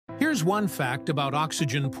Here's one fact about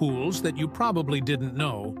oxygen pools that you probably didn't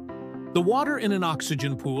know. The water in an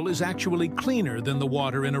oxygen pool is actually cleaner than the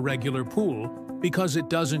water in a regular pool because it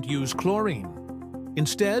doesn't use chlorine.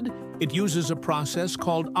 Instead, it uses a process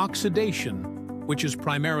called oxidation, which is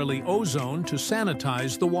primarily ozone to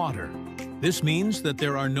sanitize the water. This means that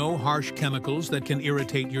there are no harsh chemicals that can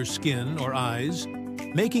irritate your skin or eyes,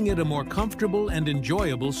 making it a more comfortable and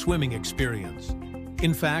enjoyable swimming experience.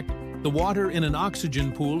 In fact, the water in an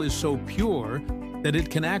oxygen pool is so pure that it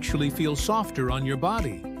can actually feel softer on your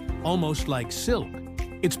body, almost like silk.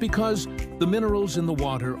 It's because the minerals in the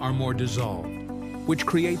water are more dissolved, which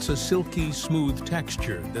creates a silky, smooth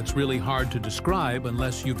texture that's really hard to describe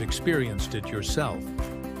unless you've experienced it yourself.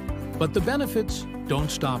 But the benefits don't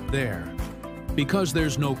stop there. Because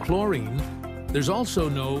there's no chlorine, there's also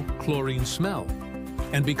no chlorine smell.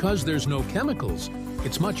 And because there's no chemicals,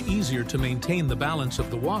 it's much easier to maintain the balance of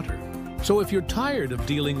the water. So if you're tired of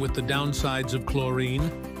dealing with the downsides of chlorine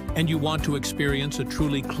and you want to experience a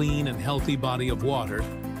truly clean and healthy body of water,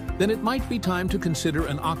 then it might be time to consider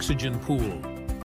an oxygen pool.